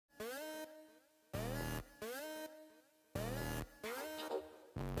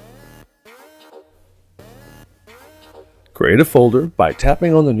Create a folder by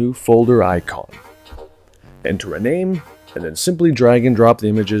tapping on the new folder icon. Enter a name, and then simply drag and drop the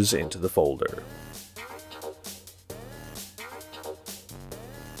images into the folder.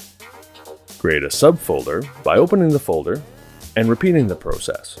 Create a subfolder by opening the folder and repeating the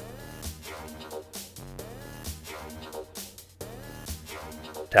process.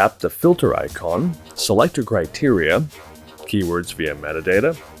 Tap the filter icon, select your criteria, keywords via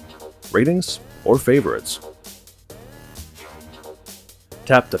metadata, ratings, or favorites.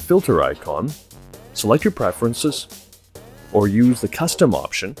 Tap the filter icon, select your preferences, or use the custom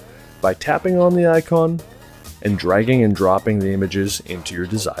option by tapping on the icon and dragging and dropping the images into your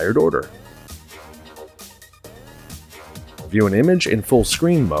desired order. View an image in full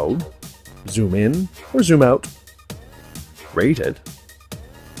screen mode, zoom in or zoom out, rate it,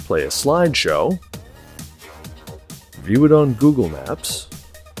 play a slideshow, view it on Google Maps,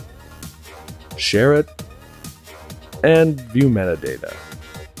 share it, and view metadata.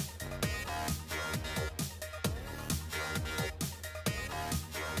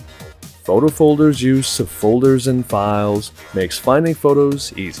 Photo Folder's use of folders and files makes finding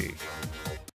photos easy.